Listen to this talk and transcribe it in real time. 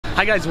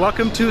Hi guys,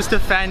 welcome to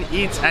Stefan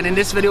Eats, and in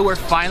this video we're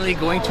finally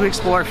going to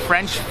explore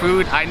French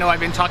food. I know I've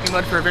been talking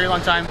about it for a very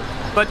long time,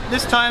 but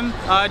this time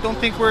I don't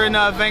think we're in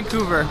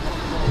Vancouver.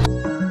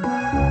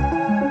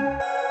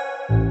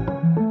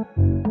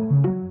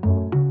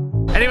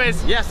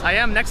 Anyways, yes, I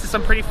am next to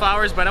some pretty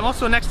flowers, but I'm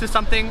also next to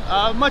something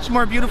much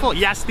more beautiful.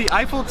 Yes, the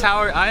Eiffel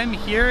Tower. I am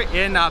here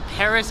in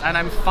Paris, and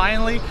I'm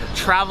finally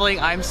traveling.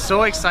 I'm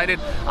so excited.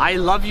 I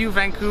love you,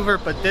 Vancouver,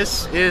 but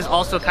this is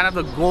also kind of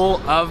the goal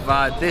of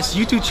this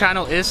YouTube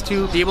channel, is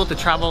to be able to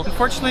travel.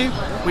 Unfortunately,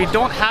 we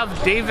don't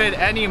have David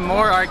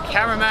anymore. Our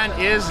cameraman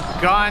is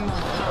gone.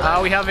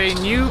 We have a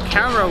new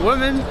camera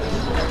woman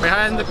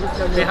behind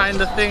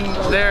the thing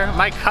there.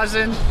 My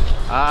cousin.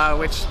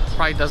 Which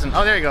probably doesn't,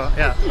 oh there you go,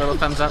 yeah, little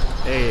thumbs up,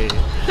 hey,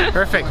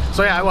 perfect.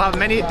 So yeah, I will have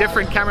many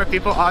different camera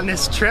people on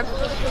this trip.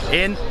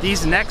 In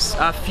these next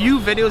few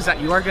videos that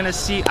you are gonna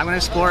see, I'm gonna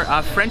explore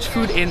French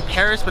food in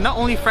Paris, but not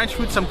only French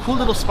food, some cool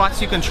little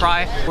spots you can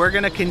try. We're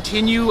gonna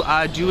continue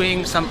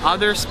doing some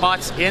other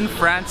spots in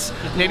France,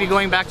 maybe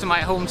going back to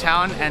my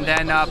hometown, and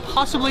then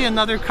possibly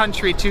another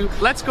country too.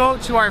 Let's go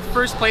to our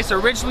first place.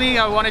 Originally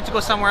I wanted to go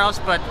somewhere else,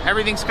 but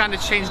everything's kind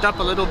of changed up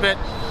a little bit.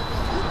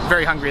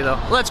 Very hungry though.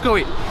 Let's go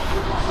eat.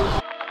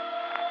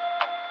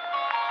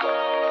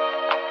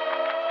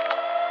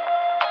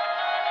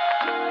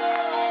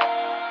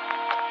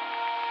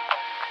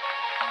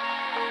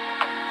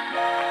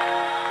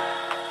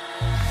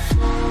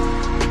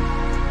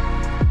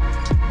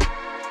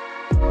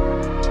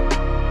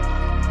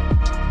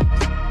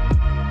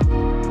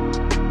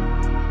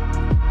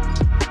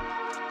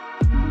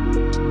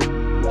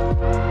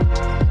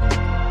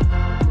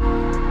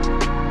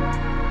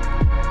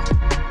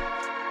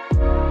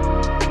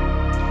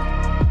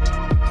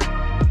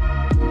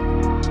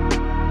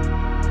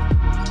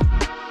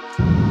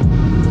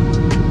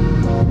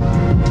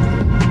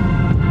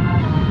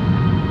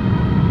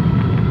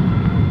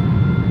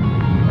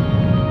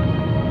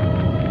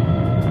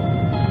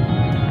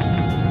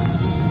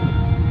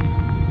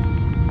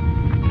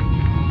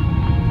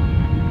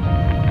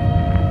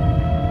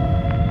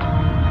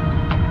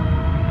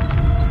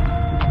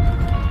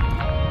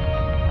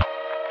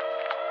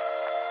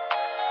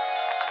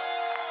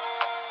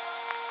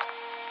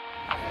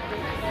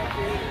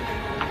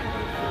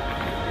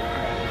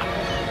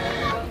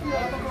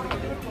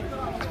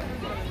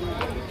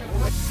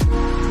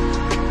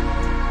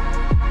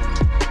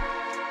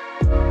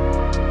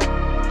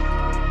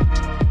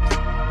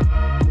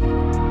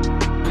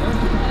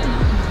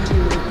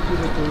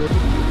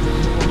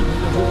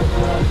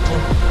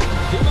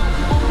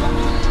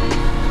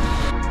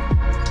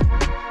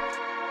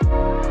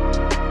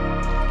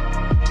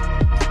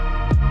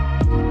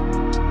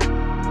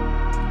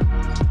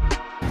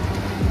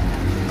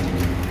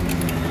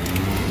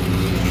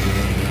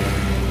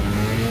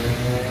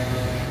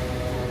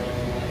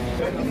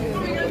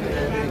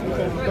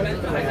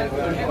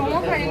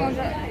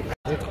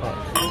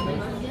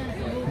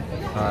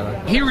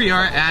 Here we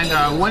are,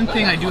 and one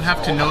thing I do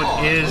have to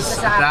note is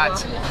that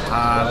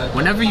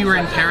whenever you are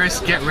in Paris,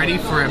 get ready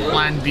for a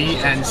plan B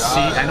and C,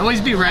 and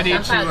always be ready to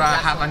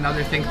have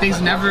another thing.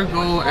 Things never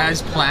go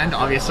as planned,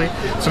 obviously.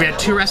 So we had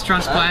two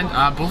restaurants planned.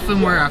 Both of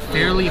them were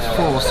fairly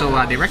full,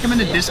 so they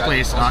recommended this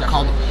place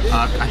called,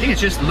 I think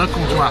it's just Le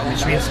Comptoir,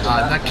 which means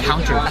the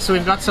counter. So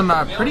we've got some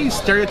pretty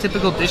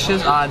stereotypical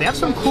dishes. They have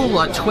some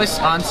cool twists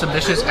on some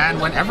dishes, and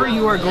whenever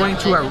you are going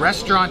to a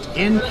restaurant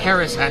in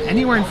Paris and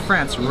anywhere in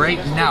France right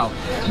now,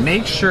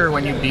 make sure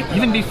when you,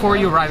 even before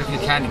you arrive if you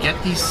can,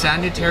 get the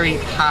sanitary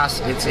pass.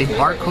 It's a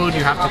barcode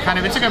you have to kind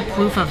of, it's like a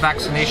proof of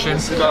vaccination,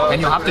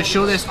 and you'll have to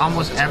show this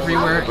almost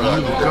everywhere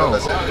you go.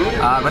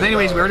 But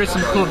anyways, we ordered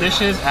some cool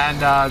dishes,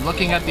 and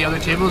looking at the other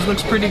tables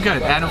looks pretty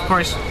good. And of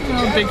course,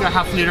 a big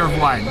half liter of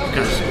wine,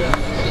 because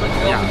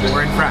yeah,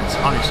 we're in France,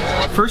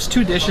 obviously. First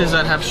two dishes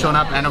that have shown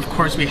up, and of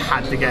course we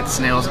had to get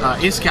snails,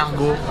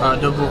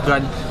 escargot de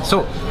Bourgogne.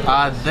 So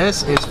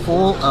this is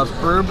full of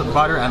herb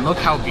butter, and look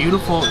how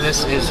beautiful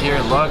this is here.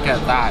 Look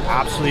at that,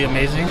 absolutely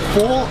amazing.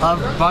 Full of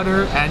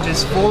butter and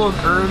just full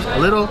of herbs. A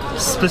little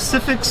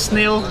specific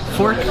snail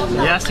fork.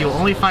 Yes, you'll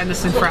only find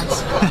this in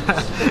France.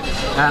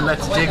 And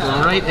let's dig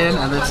right in,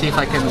 and let's see if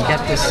I can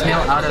get this snail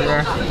out of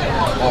there.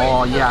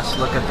 Oh yes,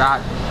 look at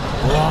that.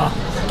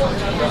 Oh.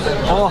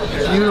 Oh,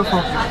 beautiful.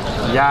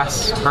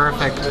 Yes,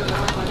 perfect.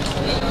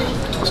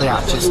 So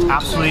yeah, just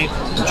absolutely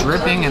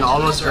dripping in all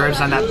those herbs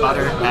and that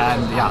butter,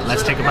 and yeah,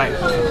 let's take a bite.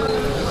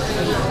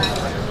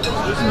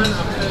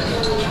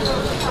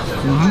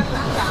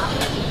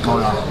 Oh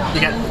yeah.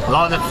 You get a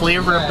lot of the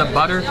flavor of the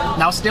butter.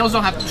 Now snails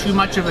don't have too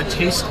much of a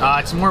taste.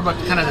 It's more about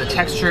kind of the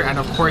texture and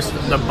of course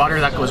the butter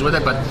that goes with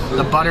it, but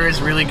the butter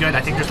is really good.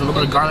 I think there's a little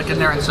bit of garlic in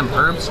there and some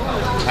herbs.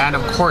 And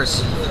of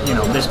course, you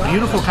know, this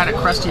beautiful kind of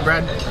crusty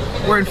bread.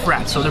 We're in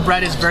France, so the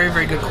bread is very,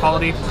 very good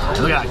quality.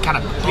 Look at that kind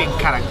of big,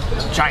 kind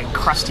of giant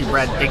crusty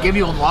bread. They give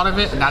you a lot of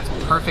it, and that's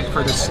perfect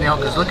for the snail,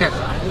 because look at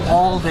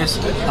all this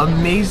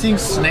amazing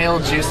snail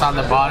juice on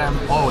the bottom.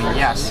 Oh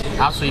yes,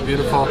 absolutely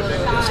beautiful.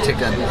 Let's take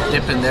a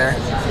dip in there.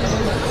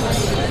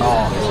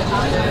 Oh,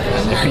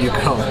 and there you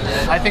go.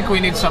 I think we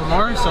need some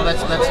more, so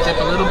let's dip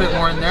a little bit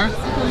more in there.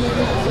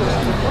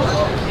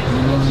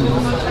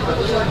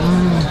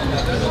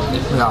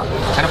 Yeah.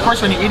 And of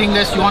course, when you're eating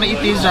this, you want to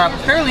eat these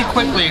fairly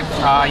quickly.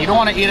 You don't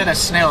want to eat at a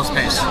snail's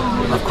pace,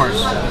 of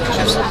course.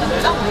 Just,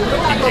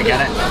 you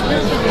get it?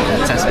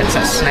 It's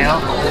a snail.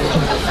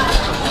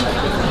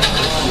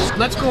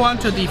 Let's go on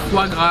to the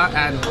foie gras,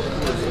 and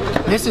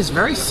this is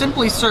very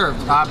simply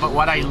served, but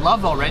what I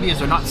love already is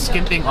they're not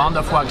skimping on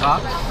the foie gras.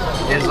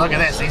 Is look at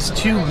this, these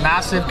two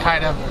massive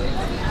kind of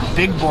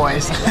big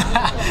boys.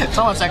 It's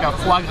almost like a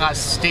foie gras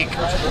steak,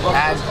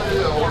 and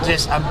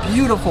just a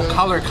beautiful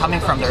color coming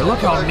from there. Look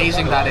how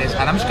amazing that is,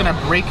 and I'm just gonna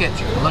break it.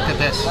 Look at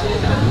this.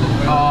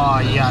 Oh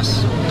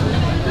yes,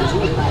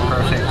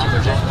 perfect.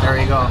 There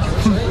you go.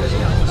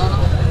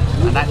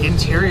 And that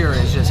interior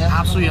is just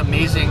absolutely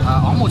amazing,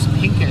 almost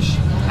pinkish.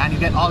 And you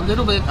get a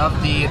little bit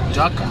of the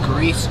duck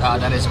grease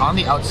that is on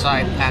the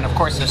outside, and of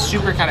course the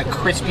super kind of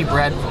crispy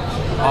bread.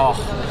 Oh,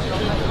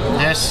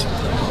 this,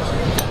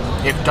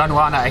 if done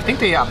well, I think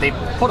they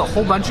put a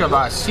whole bunch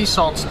of sea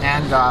salts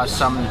and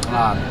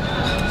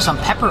some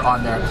pepper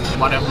on there.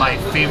 One of my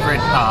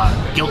favorite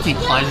guilty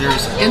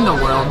pleasures in the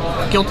world.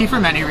 Guilty for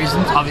many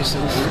reasons,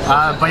 obviously.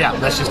 But yeah,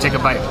 let's just take a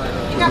bite.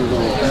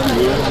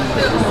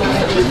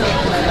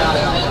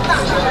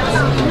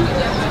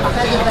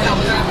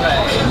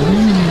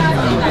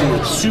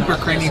 Super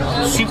creamy,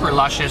 super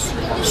luscious,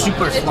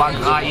 super foie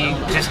gras-y,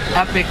 just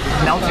epic,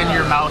 melt in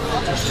your mouth,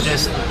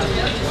 just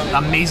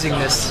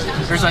amazingness.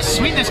 There's a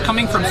sweetness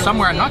coming from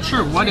somewhere, I'm not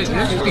sure what it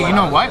is. You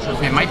know what?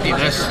 It might be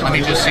this. Let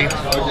me just see.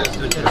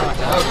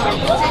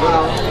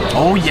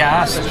 Oh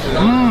yes,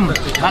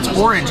 that's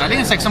orange. I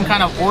think it's like some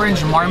kind of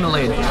orange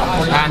marmalade.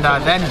 And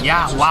then,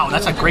 yeah, wow,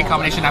 that's a great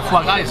combination. That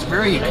foie gras is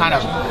very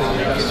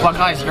foie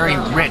gras is very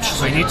rich,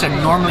 so you need to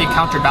normally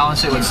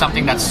counterbalance it with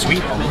something that's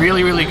sweet.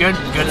 Really, really good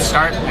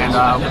start. And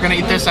we're gonna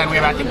eat this, and we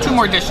have, I think, 2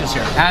 more dishes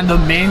here. And the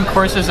main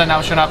courses are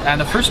now shown up, and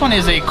the first one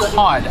is a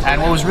cod.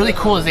 And what was really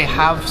cool is they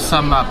have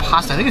some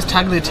pasta. I think it's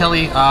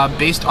tagliatelle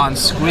based on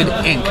squid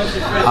ink,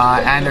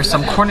 and there's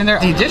some corn in there.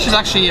 The dish is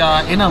actually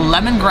in a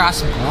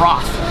lemongrass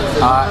broth,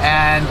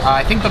 and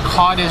I think the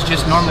cod is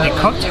just normally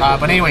cooked.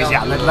 But anyways,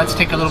 yeah, let's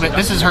take a little bit.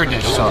 This is her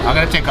dish, so I'm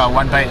gonna take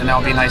one bite, and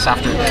that'll be nice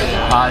after.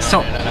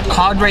 So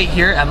cod right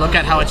here, and look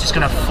at how it's just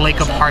gonna flake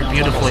apart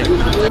beautifully.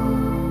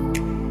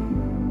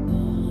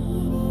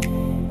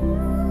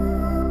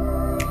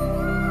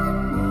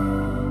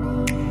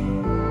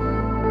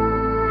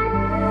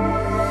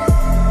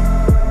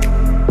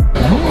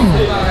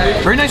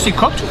 Very nicely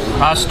cooked,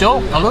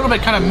 still a little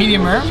bit kind of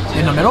medium rare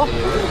in the middle.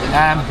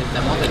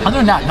 Other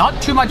than that,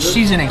 not too much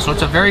seasoning, so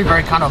it's a very,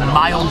 very kind of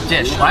mild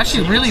dish. What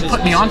actually really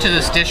put me onto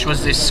this dish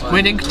was this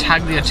squid ink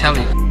tagliatelle.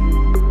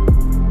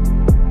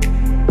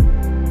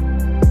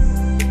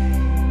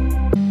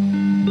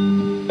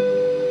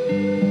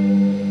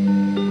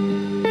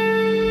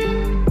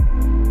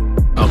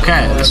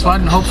 Okay, this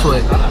one,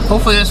 hopefully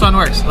this one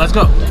works. Let's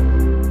go.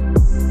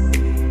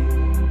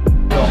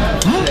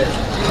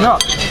 Yeah,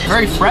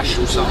 very fresh.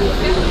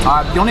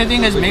 The only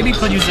thing is maybe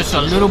could use just a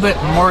little bit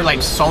more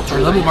like salt or a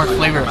little bit more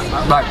flavor.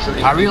 But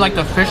I really like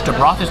the fish. The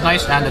broth is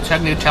nice, and the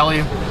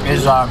tagliatelle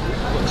is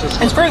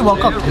it's very well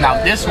cooked.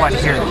 Now this one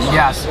here,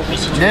 yes,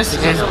 this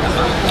is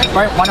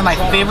one of my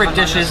favorite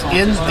dishes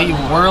in the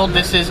world.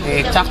 This is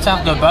a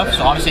tartare de bœuf,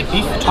 so obviously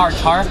beef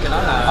tartare,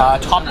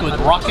 topped with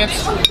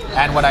rockets.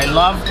 And what I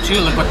love too,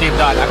 look what they've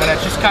done. I'm gonna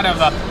just kind of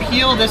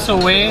peel this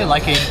away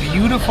like a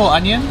beautiful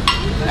onion,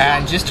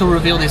 and just to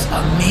reveal this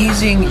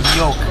amazing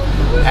yolk.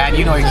 And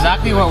you know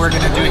exactly what we're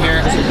gonna do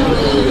here.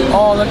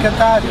 Oh, look at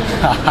that.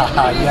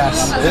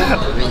 Yes.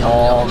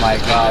 Oh my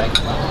god.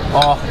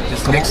 Oh,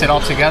 just mix it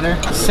all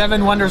together.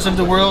 7 wonders of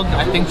the world.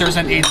 I think there's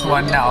an 8th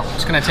one now.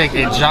 Just gonna take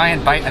a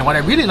giant bite. And what I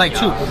really like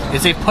too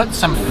is they put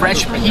some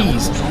fresh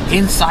peas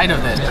inside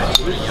of it.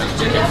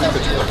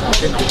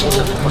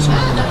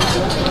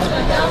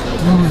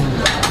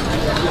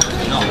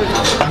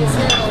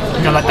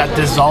 I'm gonna let that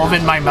dissolve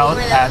in my mouth,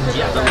 and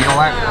you know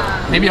what?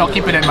 Maybe I'll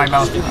keep it in my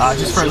mouth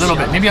just for a little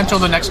bit, maybe until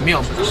the next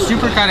meal.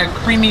 Super kind of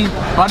creamy,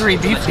 buttery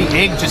beef. The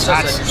egg just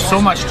adds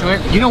so much to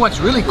it. You know what's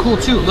really cool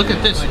too? Look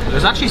at this.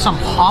 There's actually some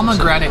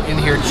pomegranate in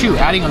here too,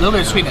 adding a little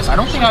bit of sweetness. I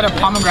don't think I had a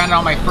pomegranate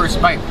on my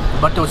first bite,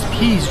 but those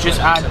peas just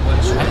add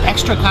an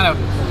extra kind of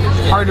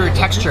harder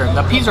texture.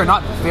 The peas are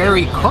not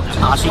very cooked,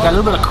 so you got a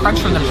little bit of crunch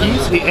from the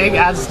peas. The egg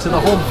adds to the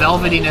whole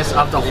velvetyness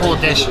of the whole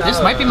dish.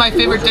 This might be my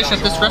favorite dish at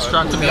this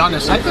restaurant, to be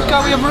honest. I think we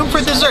have room for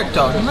dessert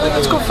though.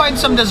 Let's go find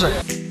some dessert.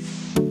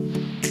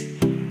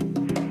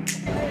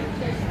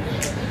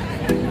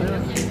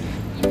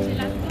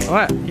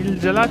 What? Il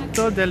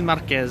gelato del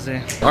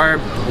Marchese. Our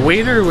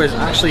waiter was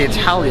actually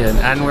Italian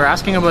and we're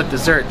asking about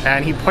dessert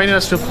and he pointed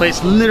us to a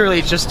place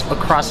literally just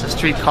across the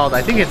street called,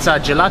 I think it's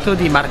Gelato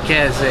di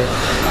Marchese,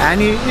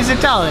 and he's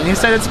Italian. He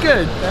said it's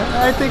good.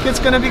 I think it's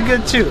gonna be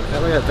good too.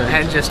 Look at the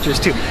hand gestures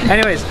too.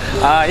 Anyways,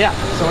 yeah,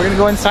 so we're gonna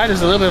go inside.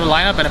 There's a little bit of a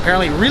lineup and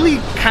apparently really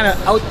kind of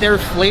out there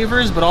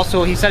flavors, but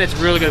also he said it's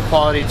really good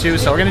quality too,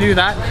 so we're gonna do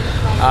that.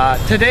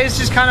 Today's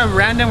just kind of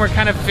random. We're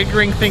kind of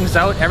figuring things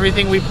out.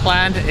 Everything we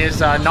planned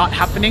is not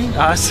happening,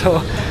 so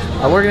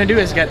what we're gonna do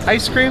is get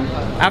ice cream.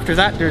 After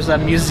that there's a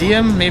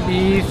museum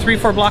maybe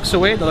 3-4 blocks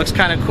away that looks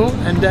kind of cool,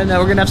 and then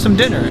we're gonna have some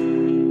dinner.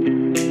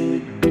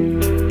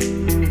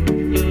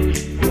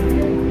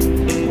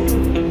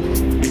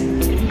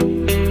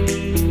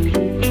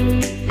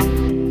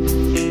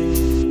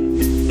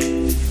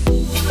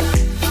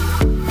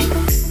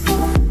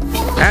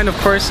 And of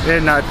course,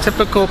 in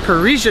typical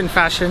Parisian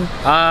fashion,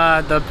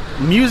 the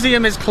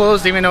museum is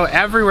closed even though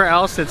everywhere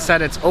else it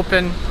said it's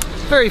open.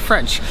 Very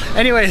French.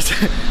 Anyways,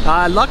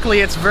 luckily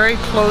it's very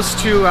close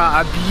to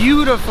a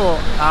beautiful,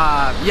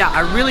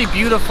 a really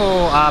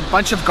beautiful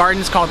bunch of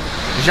gardens called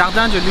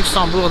Jardin de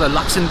Luxembourg, the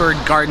Luxembourg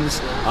Gardens,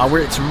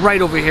 where it's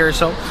right over here.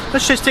 So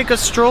let's just take a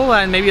stroll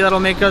and maybe that'll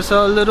make us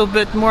a little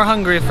bit more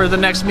hungry for the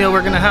next meal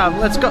we're gonna have.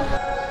 Let's go.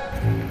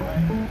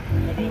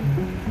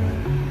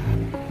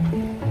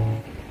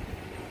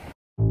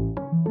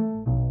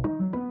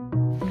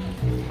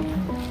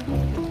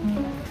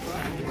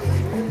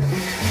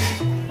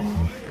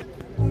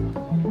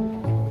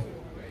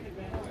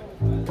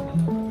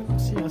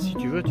 Si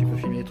tu veux, tu peux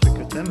filmer les trucs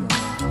que t'aimes.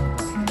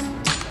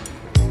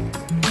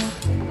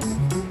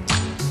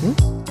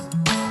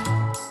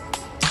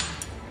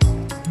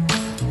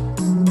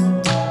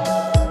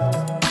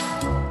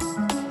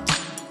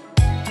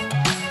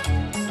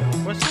 T'as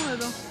un poisson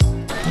là-dedans?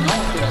 Non,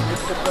 c'est la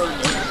métropole.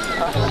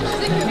 Je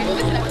sais que mais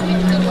c'est la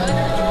première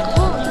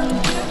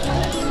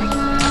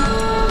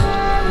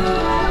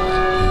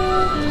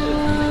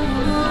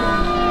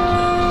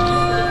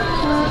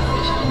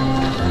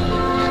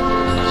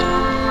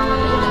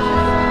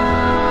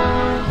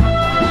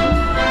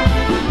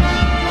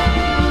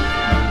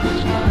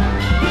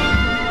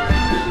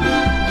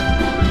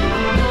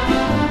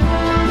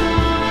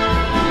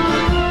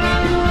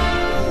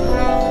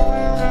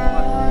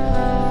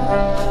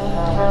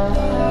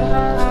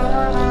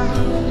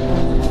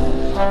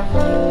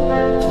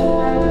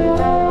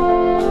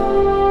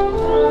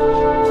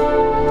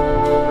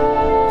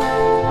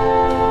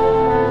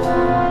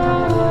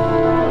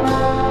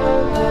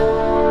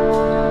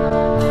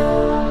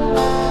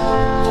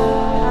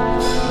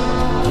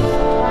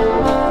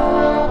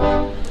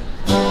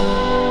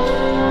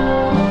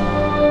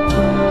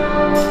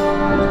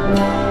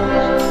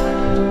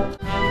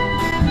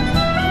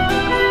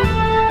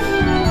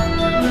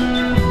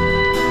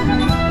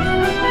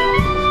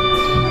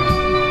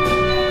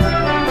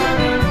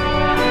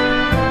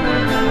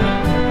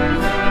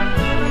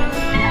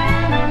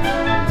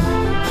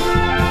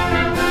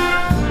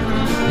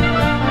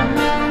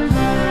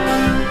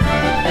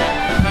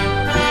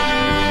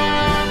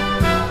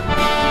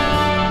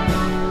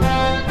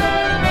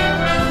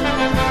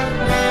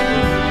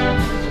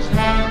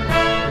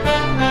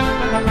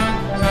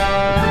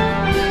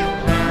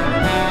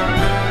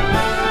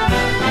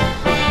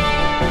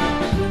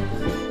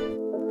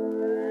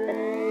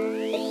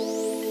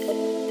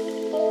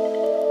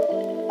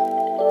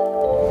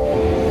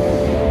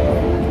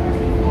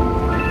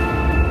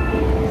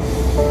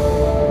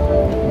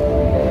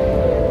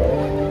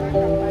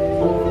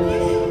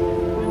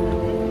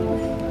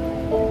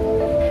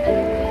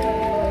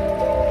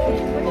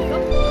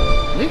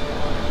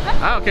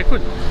Okay,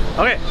 cool.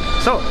 Okay,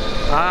 so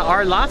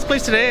our last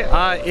place today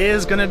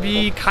is gonna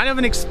be kind of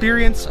an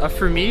experience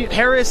for me.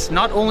 Paris,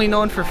 not only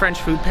known for French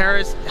food,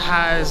 Paris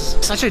has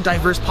such a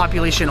diverse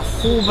population. A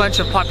whole bunch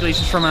of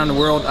populations from around the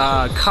world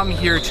come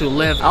here to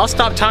live. I'll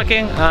stop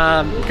talking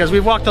because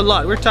we've walked a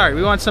lot. We're tired.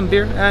 We want some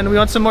beer and we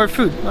want some more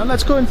food.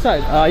 Let's go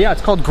inside. Yeah,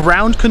 it's called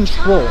Ground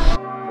Control.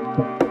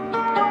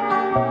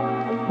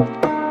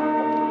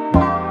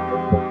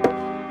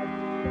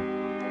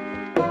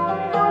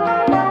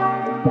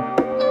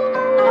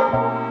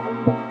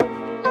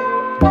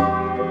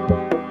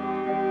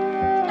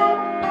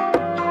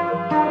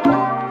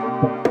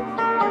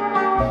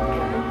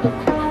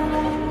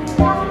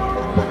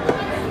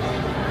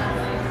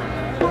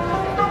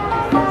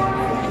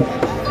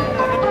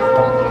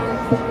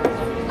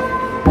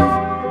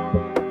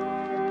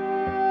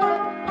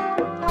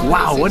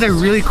 Wow, what a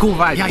really cool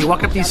vibe. Yeah, you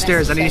walk up these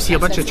stairs and then you see a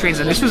bunch of trains,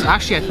 and this was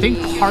actually, I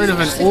think, part of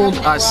an old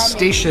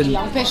station.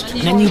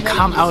 And then you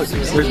come out,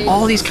 there's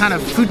all these kind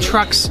of food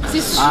trucks,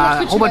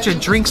 a whole bunch of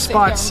drink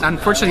spots.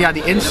 Unfortunately, yeah,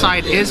 the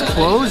inside is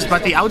closed,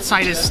 but the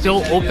outside is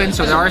still open,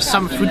 so there are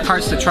some food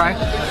carts to try.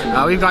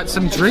 We've got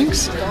some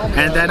drinks,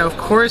 and then of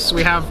course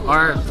we have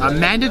our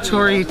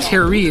mandatory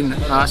terrine.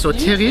 So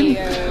terrine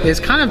is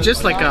kind of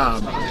just like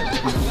a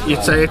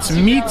It's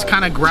meat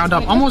kind of ground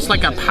up, almost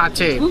like a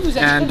pate,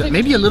 and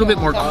maybe a little bit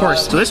more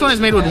coarse. So this one is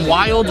made with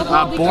wild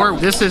boar.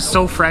 This is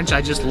so French,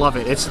 I just love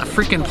it. It's a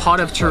freaking pot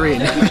of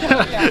terrine.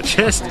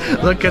 Just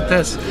look at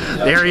this.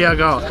 There you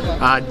go.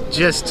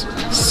 Just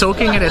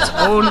soaking in its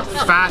own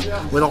fat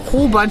with a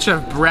whole bunch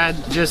of bread.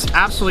 Just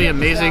absolutely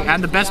amazing.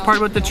 And the best part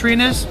about the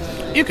terrine is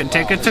you can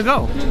take it to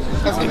go.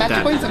 Get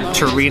that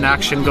terrine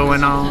action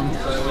going on.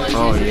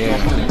 Oh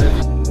yeah.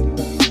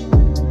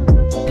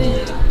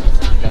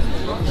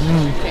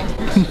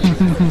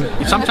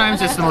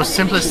 Sometimes it's the most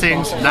simplest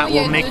things that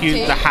will make you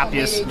the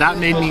happiest. That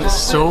made me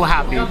so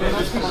happy.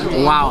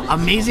 Wow,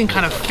 amazing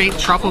kind of fake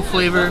truffle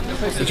flavor.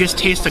 You just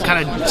taste the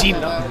kind of deep,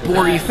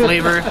 bory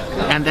flavor,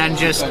 and then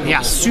just,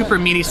 yeah, super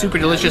meaty, super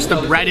delicious.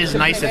 The bread is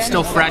nice, it's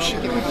still fresh.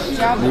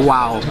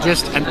 Wow,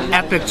 just an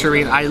epic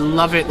terrine. I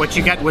love it. What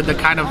you get with the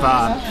kind of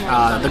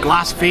the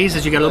glace phase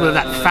is you get a little bit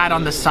of that fat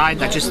on the side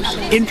that just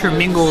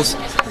intermingles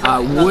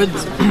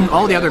with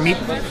all the other meat,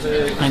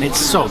 and it's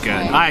so good.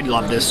 I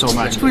love this so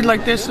much. Food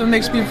like this, it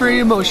makes me very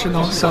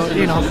emotional, so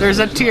you know, there's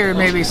a tear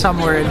maybe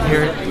somewhere in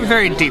here,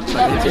 very deep,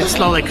 but it's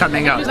slowly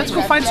coming out. Let's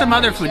go find some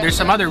other food. There's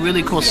some other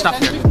really cool stuff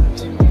here.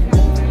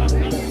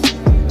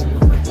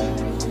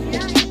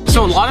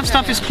 So a lot of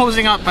stuff is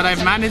closing up, but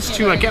I've managed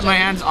to get my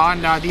hands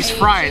on these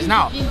fries.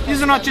 Now, these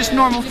are not just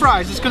normal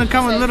fries. It's going to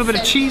come with a little bit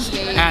of cheese,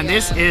 and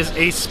this is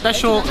a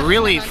special,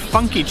 really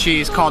funky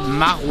cheese called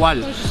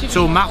maroilles.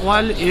 So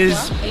maroilles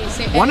is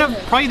one of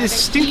probably the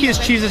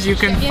stinkiest cheeses you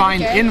can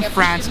find in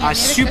France.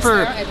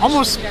 Super,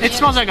 almost, it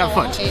smells like a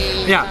foot.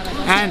 Yeah,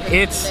 and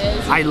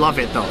I love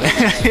it though.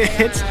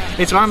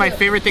 it's one of my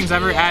favorite things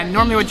ever, and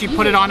normally what you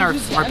put it on are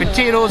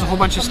potatoes, a whole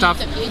bunch of stuff.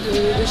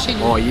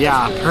 Oh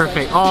yeah,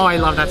 perfect. Oh, I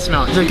love that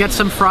smell. So get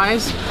some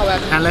fries,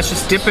 and let's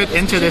just dip it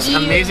into this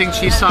amazing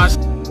cheese sauce.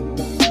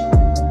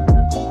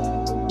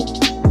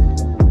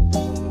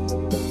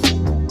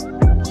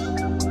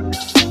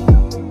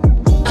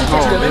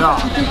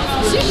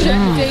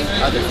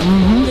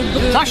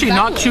 It's actually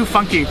not too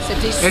funky.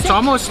 It's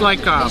almost like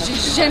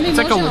it's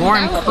like a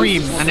warm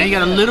cream, and then you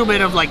get a little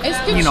bit of, like,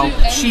 you know,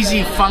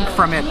 cheesy funk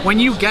from it. When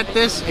you get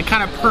this, it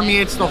kind of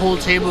permeates the whole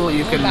table.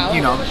 You can,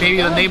 you know, maybe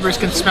the neighbors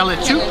can smell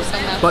it too.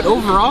 But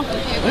overall,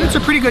 it's a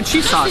pretty good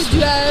cheese sauce.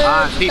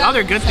 The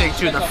other good thing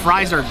too, the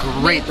fries are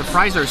great. The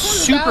fries are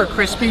super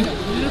crispy,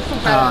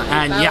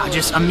 and yeah,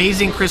 just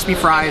amazing crispy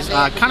fries.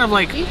 Kind of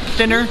like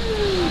thinner.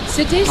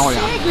 Oh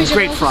yeah, it's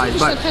great fries,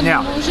 but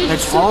yeah,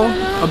 it's all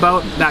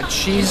about that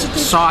cheese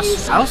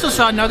sauce. I also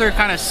saw another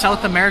kind of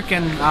South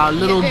American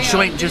little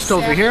joint just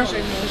over here.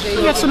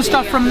 We got some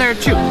stuff from there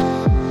too.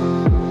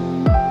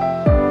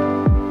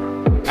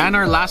 And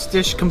our last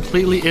dish,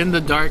 completely in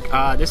the dark.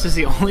 This is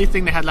the only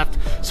thing they had left.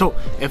 So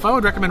if I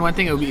would recommend one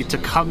thing, it would be to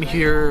come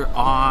here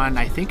on,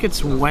 I think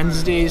it's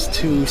Wednesdays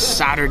to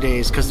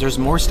Saturdays, because there's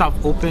more stuff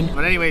open.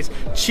 But anyways,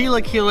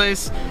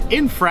 chilaquiles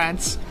in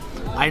France.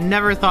 I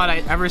never thought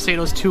I'd ever say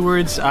those two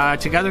words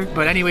together,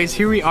 but anyways,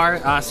 here we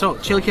are. So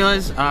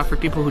chilaquiles, for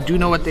people who do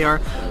know what they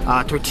are,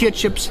 tortilla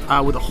chips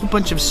with a whole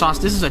bunch of sauce.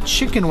 This is a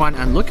chicken one,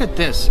 and look at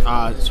this.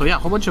 So yeah, a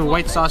whole bunch of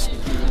white sauce.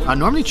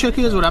 Normally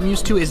chilaquiles, what I'm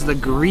used to is the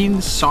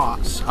green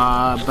sauce,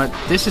 but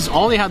this is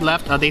all they had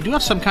left. They do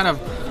have some kind of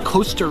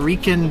Costa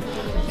Rican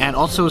and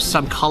also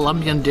some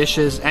Colombian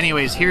dishes.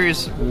 Anyways,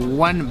 here's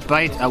one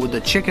bite with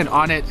the chicken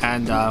on it,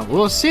 and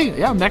we'll see.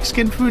 Yeah,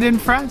 Mexican food in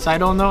France. I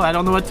don't know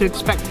what to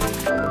expect.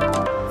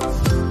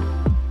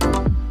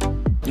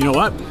 You know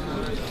what?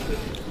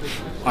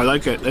 I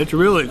like it. It's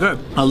really good.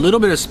 A little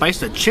bit of spice.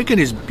 The chicken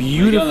is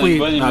beautifully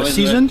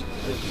seasoned.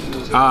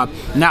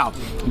 Now,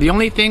 the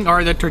only thing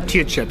are the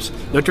tortilla chips.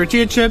 The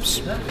tortilla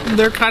chips,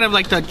 they're kind of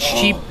like the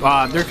cheap.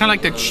 They're kind of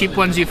like the cheap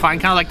ones you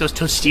find, kind of like those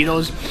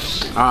Tostitos.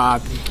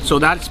 So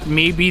that's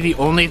maybe the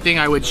only thing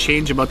I would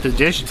change about the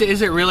dish.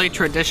 Is it really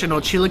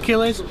traditional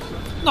chilaquiles?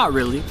 Not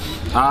really,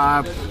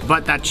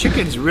 but that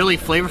chicken's really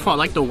flavorful. I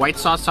like the white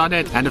sauce on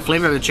it, and the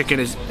flavor of the chicken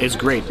is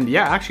great. And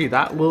yeah, actually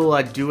that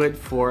will do it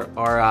for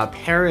our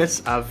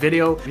Paris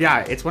video. Yeah,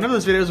 it's one of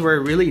those videos where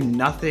really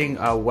nothing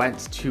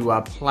went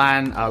to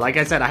plan. Like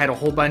I said, I had a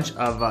whole bunch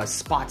of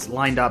spots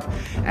lined up,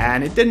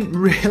 and it didn't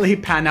really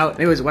pan out.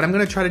 Anyways, what I'm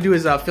gonna try to do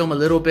is film a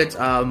little bit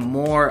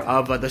more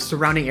of the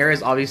surrounding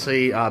areas.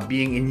 Obviously,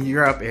 being in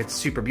Europe, it's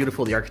super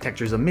beautiful. The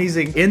architecture is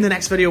amazing. In the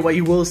next video, what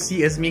you will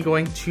see is me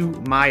going to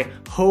my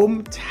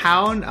hometown.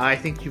 I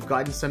think you've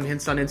gotten some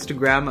hints on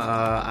Instagram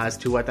as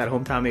to what that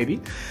hometown may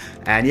be.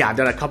 And yeah, I've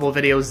done a couple of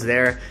videos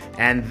there.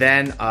 And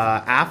then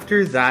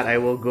after that, I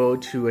will go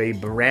to a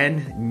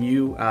brand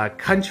new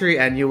country,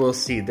 and you will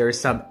see there's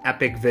some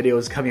epic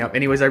videos coming up.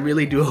 Anyways, I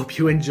really do hope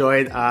you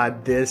enjoyed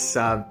this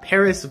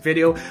Paris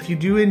video. If you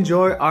do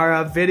enjoy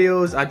our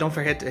videos, don't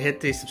forget to hit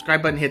the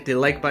subscribe button, hit the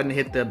like button,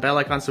 hit the bell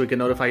icon so we can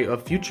notify you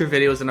of future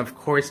videos. And of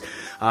course,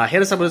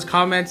 hit us up with those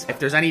comments. If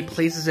there's any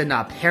places in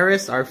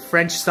Paris, our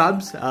French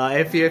subs,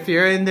 if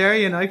you're in there,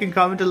 you know, you can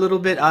comment a little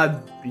bit.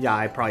 Yeah,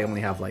 I probably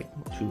only have like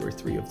 2 or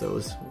 3 of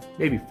those,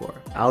 maybe 4.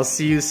 I'll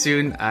see you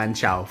soon, and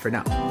ciao for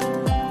now.